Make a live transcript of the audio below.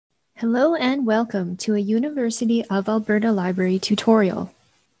Hello and welcome to a University of Alberta Library tutorial.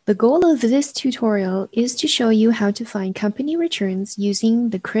 The goal of this tutorial is to show you how to find company returns using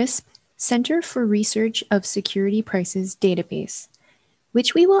the CRSP Center for Research of Security Prices database,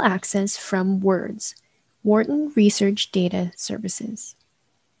 which we will access from WRDS, Wharton Research Data Services.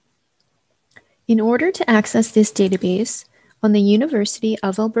 In order to access this database, on the University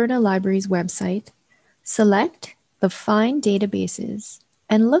of Alberta Library's website, select the Find Databases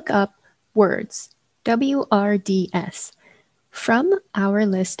and look up WRDS, W-R-D-S, from our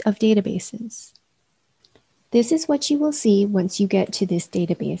list of databases. This is what you will see once you get to this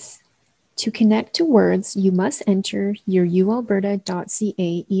database. To connect to WRDS, you must enter your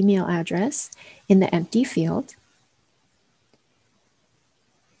ualberta.ca email address in the empty field,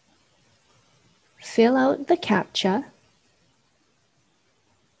 fill out the CAPTCHA,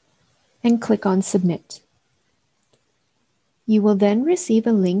 and click on Submit. You will then receive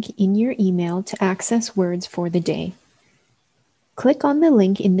a link in your email to access WRDS for the day. Click on the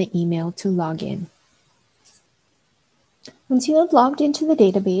link in the email to log in. Once you have logged into the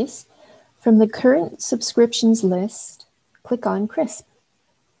database, from the current subscriptions list, click on CRSP.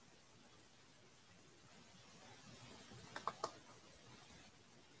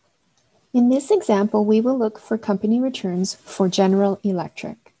 In this example, we will look for company returns for General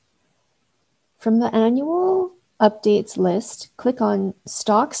Electric. From the annual updates list, click on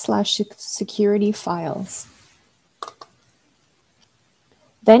Stock/Security Files.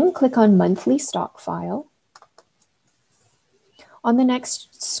 Then click on Monthly Stock File. On the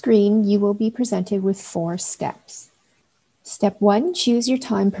next screen, you will be presented with 4 steps. Step 1, choose your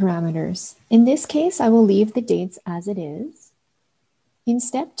time parameters. In this case, I will leave the dates as it is. In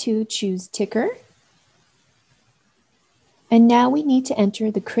step 2, choose ticker. And now we need to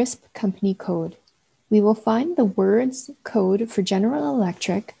enter the CRSP company code. We will find the WRDS code for General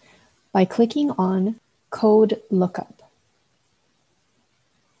Electric by clicking on Code Lookup.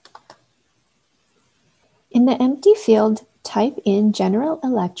 In the empty field, type in General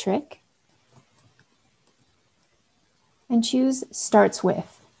Electric and choose Starts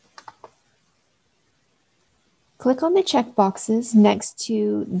With. Click on the checkboxes next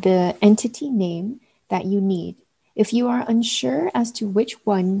to the entity name that you need. If you are unsure as to which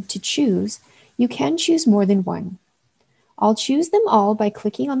one to choose, you can choose more than one. I'll choose them all by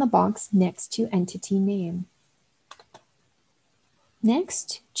clicking on the box next to entity name.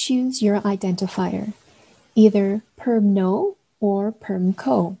 Next, choose your identifier, either PermNo or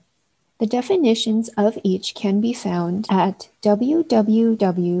PermCo. The definitions of each can be found at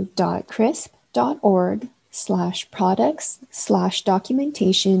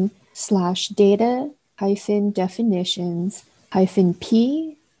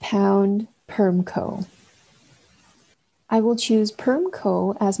I will choose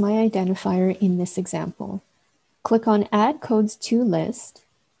PermCo as my identifier in this example. Click on Add Codes to List,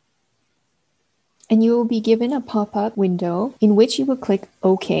 and you will be given a pop-up window in which you will click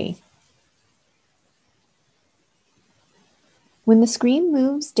OK. When the screen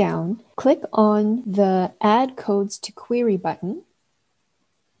moves down, click on the Add Codes to Query button,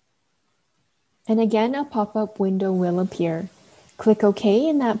 and again a pop-up window will appear. Click OK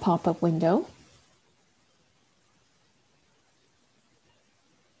in that pop-up window.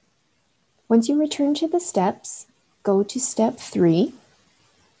 Once you return to the steps, go to step 3.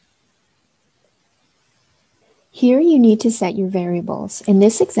 Here you need to set your variables. In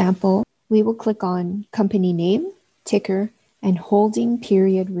this example, we will click on company name, ticker, and holding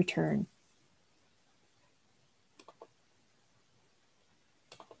period return.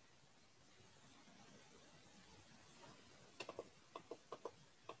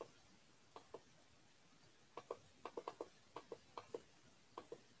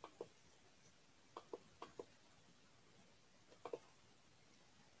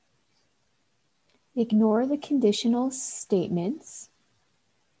 Ignore the conditional statements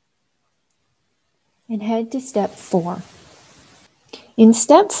and head to step 4. In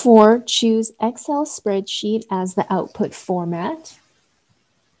step 4, choose Excel spreadsheet as the output format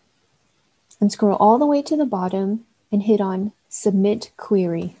and scroll all the way to the bottom and hit on Submit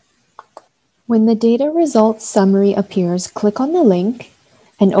Query. When the data results summary appears, click on the link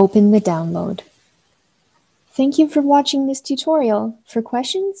and open the download. Thank you for watching this tutorial. For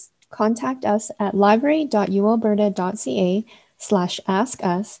questions, contact us at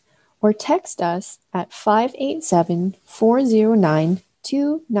library.ualberta.ca/askus or text us at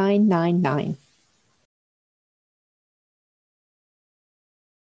 587-409-2999.